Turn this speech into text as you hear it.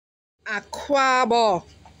Aquabo.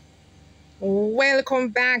 Welcome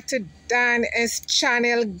back to Dan S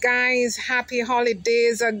channel, guys. Happy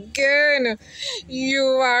holidays again. You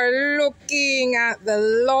are looking at the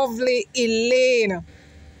lovely Elaine,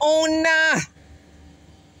 owner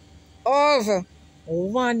of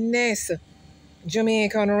Oneness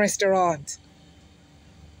Jamaican restaurant.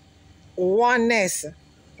 Oneness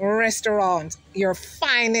restaurant, your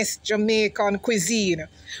finest Jamaican cuisine,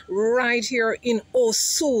 right here in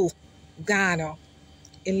OSU, Ghana.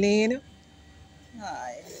 Elaine,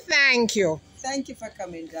 hi. Thank you. Thank you for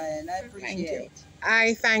coming, Diane. I appreciate it.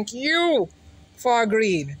 I thank you for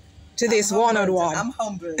agreeing to this one-on-one. I'm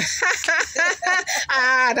humbled.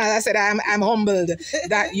 I said I'm humbled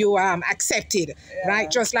that you accepted,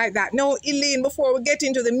 right? Just like that. Now, Elaine, before we get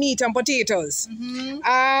into the meat and potatoes,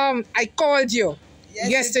 I called you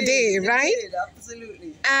yesterday, right? You did,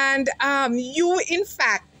 absolutely. And you, in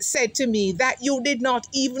fact, said to me that you did not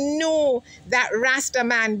even know that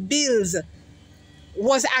Rastaman Bills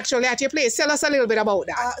was actually at your place. Tell us a little bit about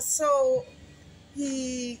that. So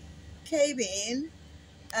he came in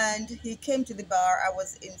and he came to the bar. I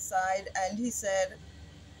was inside and he said,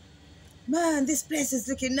 "Man, this place is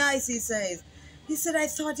looking nice," he says. He said, "I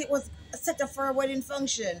thought it was set up for a wedding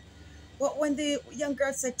function. But when the young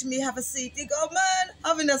girl said to me, 'Have a seat,' he go, 'Man,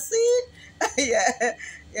 having a seat?'" yeah.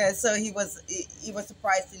 So he was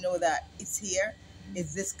surprised to know that it's here.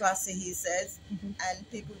 It's this classy, he says, and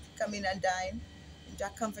people come in and dine in a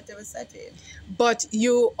comfortable setting. But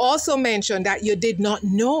you also mentioned that you did not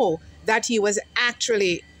know that he was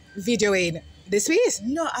actually videoing this piece.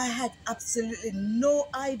 No, I had absolutely no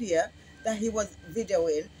idea that he was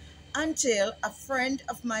videoing until a friend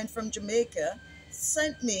of mine from Jamaica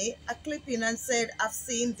sent me a clipping and said, "I've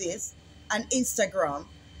seen this on Instagram."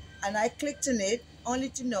 And I clicked on it only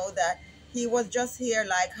to know that he was just here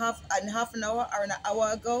like half an hour or an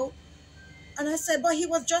hour ago. And I said, "But he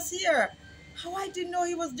was just here. How I didn't know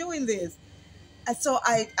he was doing this?" And so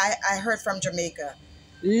I heard from Jamaica.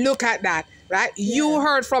 Look at that, right? Yeah. You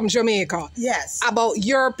heard from Jamaica. Yes. About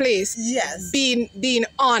your place. Yes. Being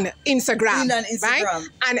on Instagram. Being on Instagram. Right?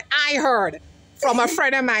 And I heard from a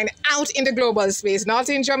friend of mine out in the global space, not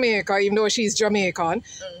in Jamaica, even though she's Jamaican,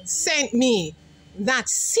 sent me that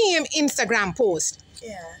same Instagram post.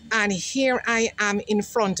 Yeah. And here I am in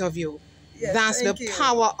front of you. Yes, that's the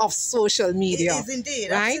power of social media. It is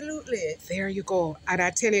indeed, right? Absolutely. There you go. And I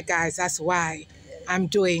tell you guys, that's why I'm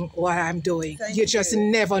doing what I'm doing. Thank you just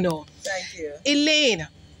never know. Thank you. Elaine,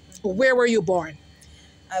 where were you born?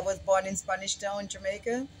 I was born in Spanish Town,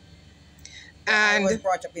 Jamaica. And I was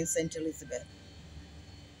brought up in St. Elizabeth.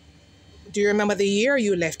 Do you remember the year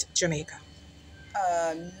you left Jamaica?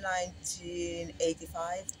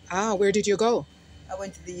 1985. Ah, where did you go? I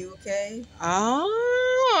went to the UK. Oh,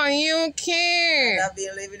 UK. And I've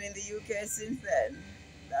been living in the UK since then.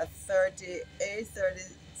 That's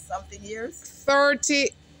 30-something years.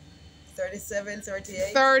 37,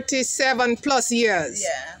 38. 37 plus years.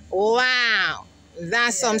 Yeah. Wow.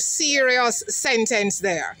 That's some serious sentence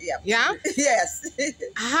there. Yep. Yeah? Yes.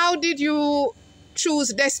 How did you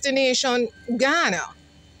choose destination Ghana?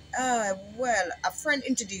 Well, a friend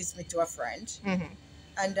introduced me to a friend.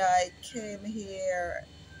 And I came here,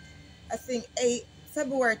 I think,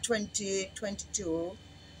 February 2022.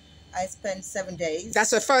 I spent 7 days. That's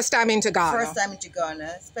the first time into Ghana? First time into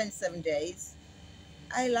Ghana. Spent 7 days.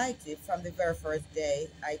 I liked it from the very first day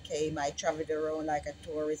I came. I traveled around like a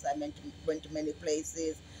tourist. I went to many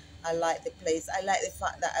places. I liked the place. I liked the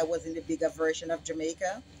fact that I was in the bigger version of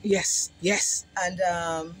Jamaica. Yes, yes. And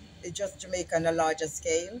it's just Jamaica on a larger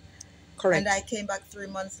scale. Correct. And I came back 3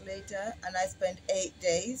 months later and I spent 8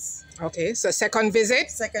 days. Okay, so second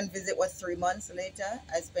visit? Second visit was 3 months later.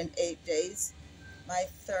 I spent 8 days. My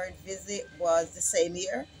third visit was the same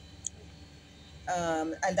year.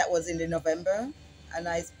 And that was in the November. And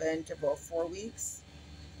I spent about 4 weeks.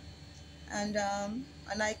 And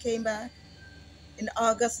I came back in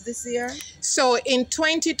August this year. So in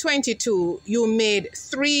 2022, you made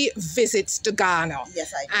 3 visits to Ghana.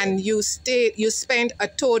 Yes, I did. And you spent a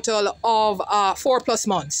total of 4+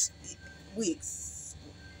 months. Weeks.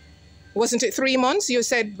 Wasn't it 3 months you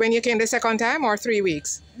said when you came the second time, or 3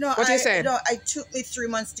 weeks? No, you said? No, it took me 3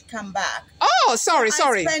 months to come back. Oh, sorry.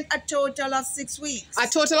 I spent a total of 6 weeks. A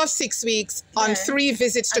total of 6 weeks on 3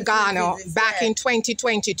 visits to Ghana back in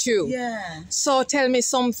 2022. Yeah. So tell me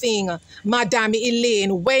something, Madame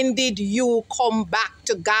Elaine, when did you come back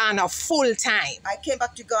to Ghana full time? I came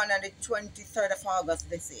back to Ghana on the 23rd of August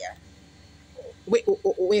this year. Wait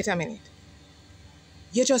a minute.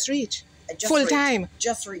 You just reached? Full time?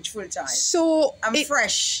 Just reached full time. So I'm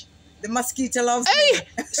fresh. The mosquito loves Hey!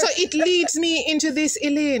 me. So it leads me into this,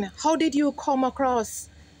 Elaine. How did you come across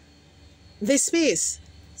this space?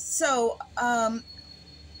 So,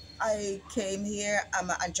 I came here. I'm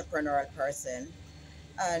an entrepreneurial person,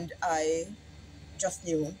 and I just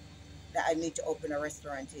knew that I need to open a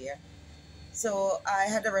restaurant here. So I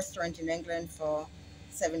had a restaurant in England for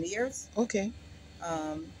 7 years. Okay.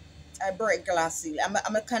 Um, I break glass ceiling.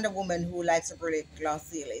 I'm a kind of woman who likes to break glass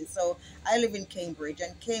ceiling. So I live in Cambridge,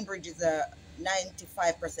 and Cambridge is a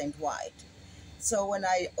 95% white. So when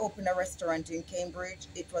I opened a restaurant in Cambridge,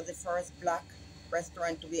 it was the first black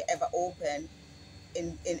restaurant to be ever opened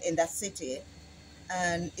in that city.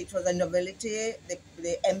 And it was a novelty.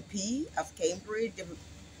 The MP of Cambridge, the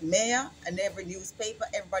mayor, and every newspaper,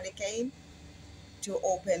 everybody came to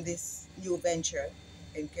open this new venture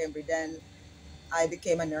in Cambridge. And I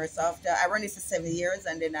became a nurse after. I ran it for 7 years,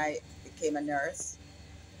 and then I became a nurse.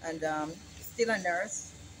 And still a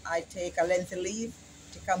nurse. I take a lengthy leave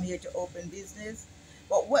to come here to open business.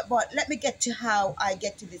 But let me get to how I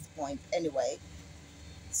get to this point anyway.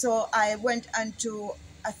 So I went onto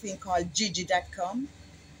a thing called Gigi.com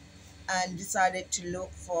and decided to look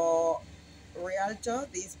for realtor,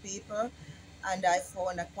 these people, and I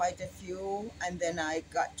found quite a few. And then I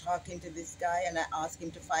got talking to this guy, and I asked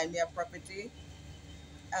him to find me a property.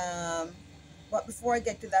 Um, but before I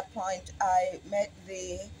get to that point, I met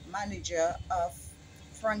the manager of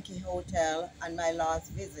Frankie Hotel on my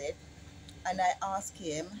last visit, and I asked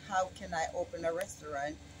him, how can I open a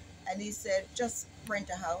restaurant? And he said, just rent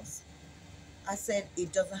a house. I said,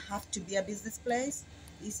 it doesn't have to be a business place.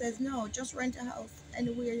 He says, no, just rent a house.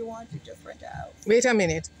 Anywhere you want to, just rent a house. Wait a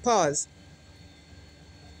minute. Pause.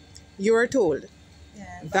 You were told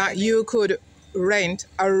that you could rent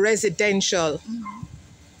a residential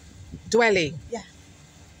dwelling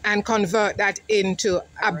and convert that into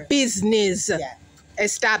a business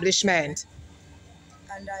establishment.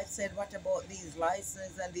 And I said, what about these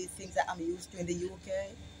licenses and these things that I'm used to in the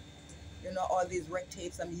UK? You know, all these red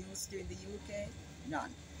tapes I'm used to in the UK?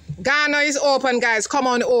 None. Ghana is open, guys. Come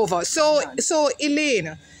on over. So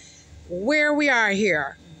Elaine, where we are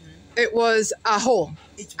here, it was a home,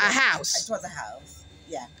 a house. It was a house,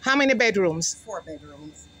 yeah. How many bedrooms? 4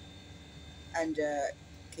 bedrooms, and a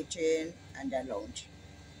kitchen and a lounge.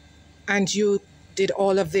 And you did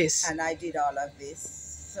all of this? And I did all of this.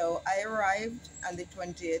 So I arrived on the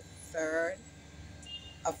 23rd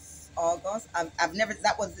of August. I've never,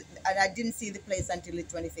 that was, and I didn't see the place until the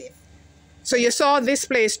 25th. So you saw this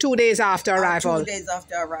place 2 days after arrival? 2 days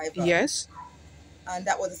after arrival. Yes. And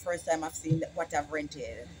that was the first time I've seen what I've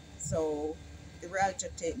rented. So the realtor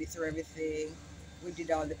took me through everything. We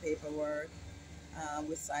did all the paperwork.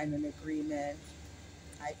 We signed an agreement.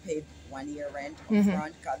 I paid 1 year rent up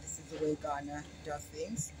front, because this is the way Ghana does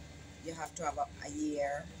things. You have to have a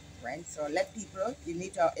year rent. So let people, you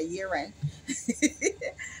need a year rent.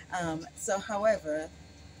 So however,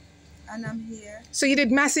 and I'm here. So you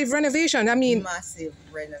did massive renovation. I mean, massive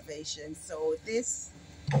renovation. So this,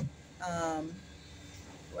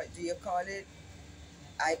 what do you call it?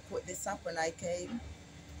 I put this up when I came,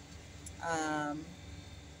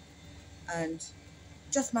 and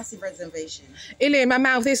just massive reservation. Elaine, my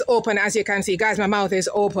mouth is open, as you can see. Guys, my mouth is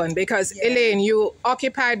open because, Elaine, you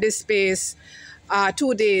occupied this space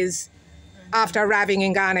 2 days after arriving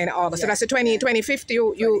in Ghana in August. So that's the 25th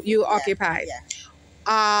you occupied.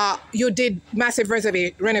 You did massive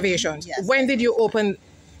renovations. Yes. When did you open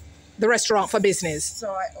the restaurant for business?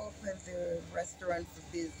 So I opened the restaurant for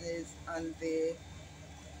business on the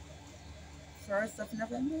 1st of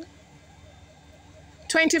November.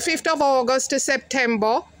 25th of August to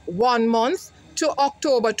September, 1 month, to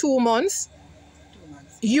October, 2 months. 2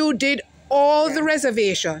 months. You did all the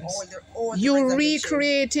reservations. All the you reservations.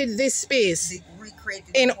 recreated this space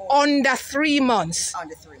recreated in under 3 months.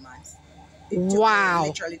 Under 3 months. It took wow. me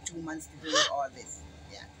literally 2 months to do all this.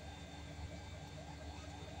 Yeah.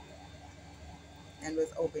 And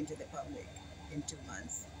was open to the public in 2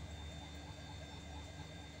 months.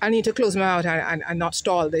 I need to close my mouth and not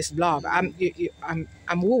stall this vlog. I'm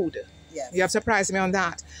wooed. Yes. You have surprised me on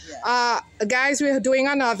that. Yes. Guys, we're doing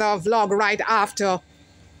another vlog right after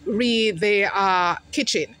the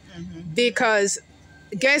kitchen. Because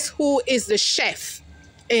guess who is the chef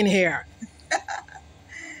in here?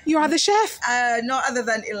 You are the chef? No other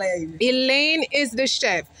than Elaine. Elaine is the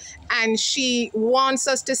chef, and she wants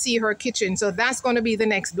us to see her kitchen. So that's going to be the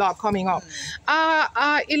next vlog coming up.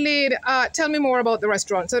 Elaine, tell me more about the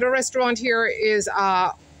restaurant. So the restaurant here is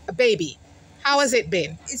a baby. How has it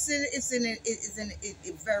been? It's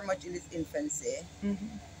very much in its infancy.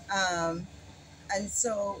 And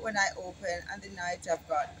so when I open, on the night I've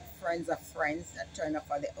got friends of friends that turn up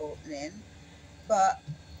for the opening. But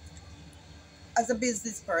as a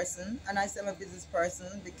business person, and I say I'm a business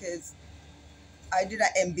person because I did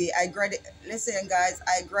an MBA. I graduated, listen guys,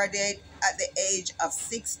 I graduated at the age of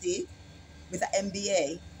 60 with an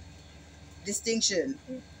MBA distinction.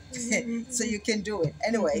 So you can do it.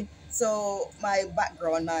 Anyway, so my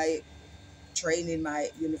background, my training, my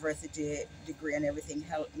university degree and everything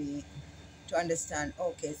helped me to understand,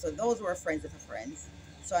 okay, so those were friends of friends.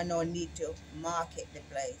 So I now need to market the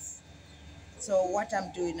place. So what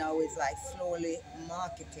I'm doing now is like slowly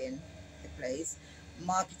marketing the place,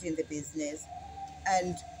 marketing the business.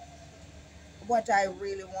 And what I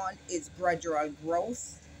really want is gradual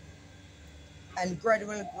growth. And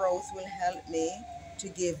gradual growth will help me to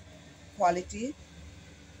give quality,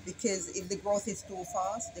 because if the growth is too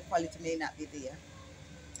fast, the quality may not be there.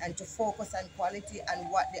 And to focus on quality and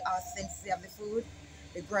what the authenticity of the food,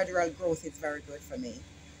 the gradual growth is very good for me.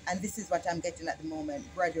 And this is what I'm getting at the moment,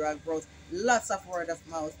 gradual growth, lots of word of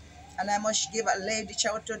mouth. And I must give a lady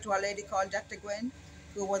shout out to a lady called Dr. Gwen,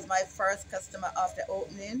 who was my first customer after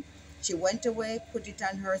opening. She went away, put it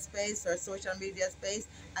on her space, her social media space,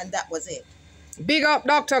 and that was it. Big up,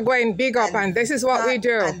 Dr. Gwen, big up, and this is what we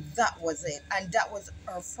do. And that was it. And that was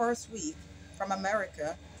her first week from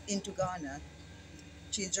America into Ghana.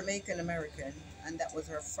 She's Jamaican American, and that was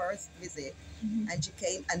her first visit. And she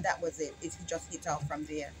came, and that was it. It just hit off from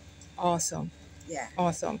there. Awesome. Yeah.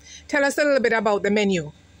 Awesome. Tell us a little bit about the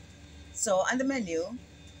menu. So on the menu,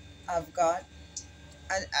 I've got,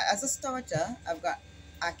 and as a starter, I've got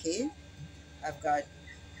ackee, I've got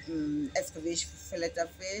escovitch fillet of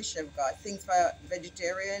fish, I've got things for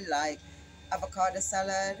vegetarian like avocado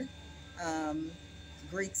salad,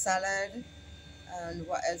 Greek salad, and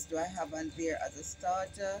what else do I have on there as a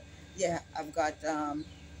starter? Yeah, I've got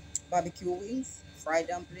barbecue wings, fried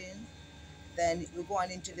dumpling. Then we go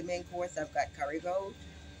on into the main course. I've got curry goat,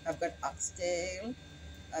 I've got oxtail,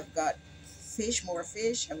 I've got fish, more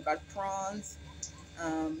fish, I've got prawns,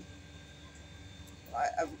 I've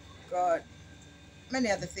got many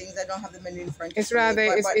other things. I don't have the menu in front of me. It's rather,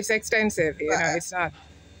 it's extensive, you know, it's not,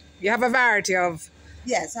 you have a variety of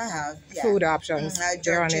yes, I have food options.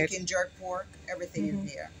 Jerk chicken, jerk pork, everything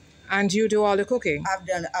is there. And you do all the cooking? I've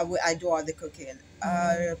done, I do all the cooking.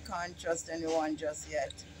 I can't trust anyone just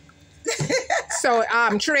yet. So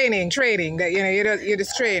training that, you know, you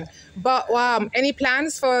just train. But any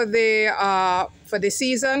plans for the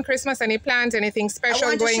season, Christmas? Any plans? Anything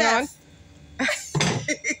special going on?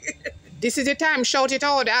 This is the time. Shout it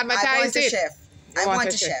out. Advertise it. I want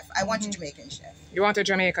a chef. I want a Jamaican chef. You want a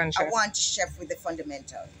Jamaican chef? I want a chef with the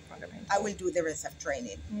fundamental. I will do the rest of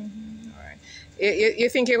training. All right. You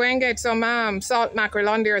think you're going to get some salt mackerel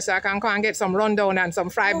on there so I can go and get some rundown and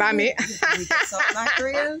some fried bammy? We get salt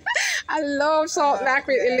mackerel. I love salt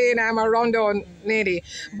mackerel, Elaine. I'm a rundown lady.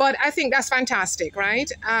 But I think that's fantastic,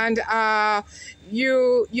 right? And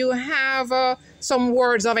you have some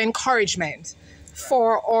words of encouragement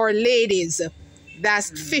for our ladies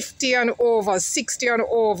that's 50 and over, 60 and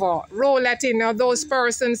over. Roll that in. Now, those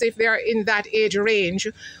persons, if they're in that age range,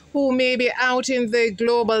 who may be out in the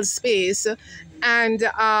global space and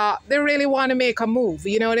they really want to make a move.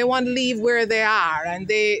 You know, they want to leave where they are, and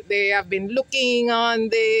they have been looking on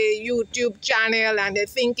the YouTube channel and they're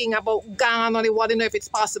thinking about Ghana. They want to know if it's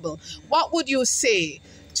possible. What would you say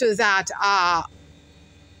to that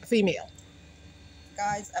female?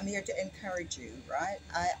 Guys, I'm here to encourage you, right?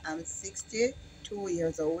 I am 62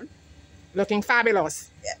 years old. Looking fabulous.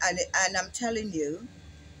 And I'm telling you,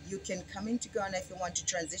 you can come into Ghana if you want to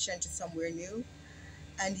transition to somewhere new,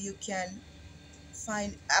 and you can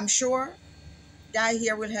find, I'm sure Die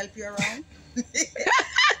Here will help you around. But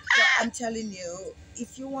I'm telling you,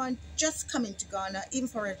 if you want, just come into Ghana, even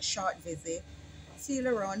for a short visit, feel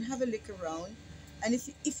around, have a look around. And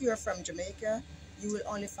if you're from Jamaica, you will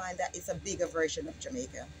only find that it's a bigger version of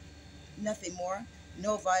Jamaica. Nothing more,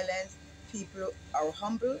 no violence. People are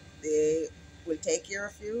humble. They will take care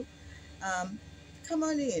of you. Come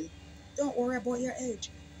on in. Don't worry about your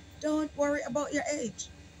age. Don't worry about your age.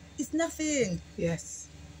 It's nothing. Yes.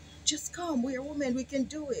 Just come. We're women. We can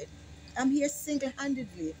do it. I'm here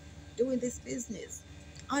single-handedly doing this business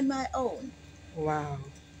on my own. Wow.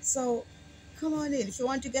 So come on in. If you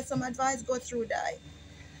want to get some advice, go through Die.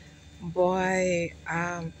 Boy,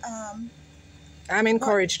 I'm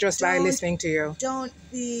encouraged just by listening to you. Don't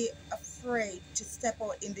be afraid to step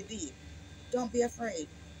out in the deep. Don't be afraid.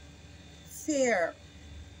 Fear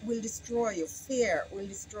will destroy you. Fear will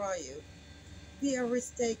destroy you. Be a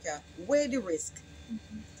risk taker. Weigh the risk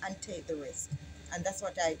and take the risk. And that's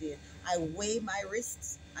what I did. I weighed my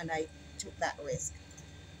risks and I took that risk.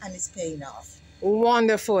 And it's paying off.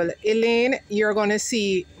 Wonderful. Elaine, you're going to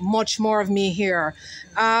see much more of me here.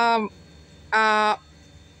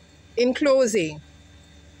 In closing,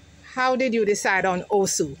 how did you decide on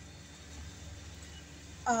OSU?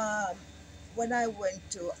 When I went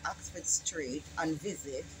to Oxford Street on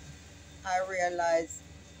visit, I realized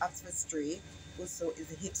Oxford Street also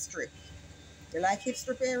is a hip strip. You like hip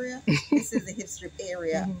strip area? This is the hip strip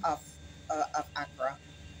area of Accra.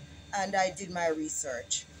 And I did my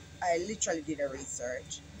research. I literally did a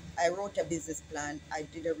research. I wrote a business plan. I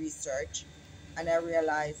did a research, and I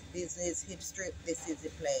realized business hip strip. This is the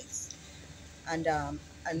place. And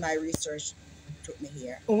my research took me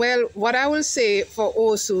here. Well, what I will say for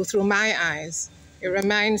OSU through my eyes, it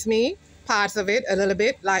reminds me, parts of it, a little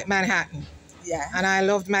bit like Manhattan. Yeah. And I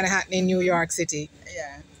loved Manhattan in New York City.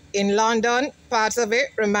 Yeah. In London, parts of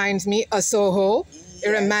it reminds me of Soho. Yes. It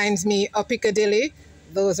reminds me of Piccadilly.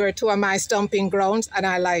 Those were two of my stomping grounds, and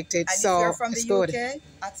I liked it. And so if you're from the good. UK,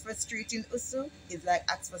 Oxford Street in OSU is like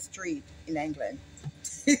Oxford Street in England.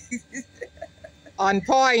 On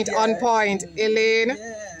point, Yeah. on point. Elaine,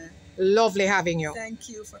 Yeah. lovely having you. Thank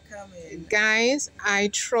you for coming. Guys, I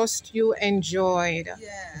trust you enjoyed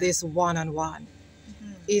Yeah. this one-on-one.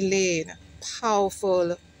 Elaine,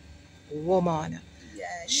 powerful woman. Yeah,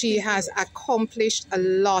 She has accomplished a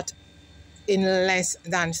lot in less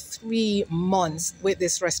than 3 months with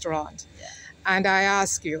this restaurant. Yeah. And I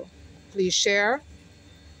ask you, please share,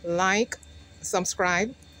 like,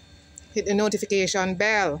 subscribe, hit the notification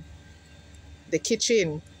bell. The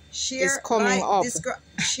kitchen is coming up.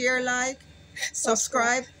 Share, like,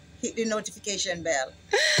 subscribe, hit the notification bell.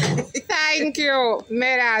 Thank you.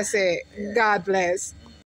 May I say, God bless.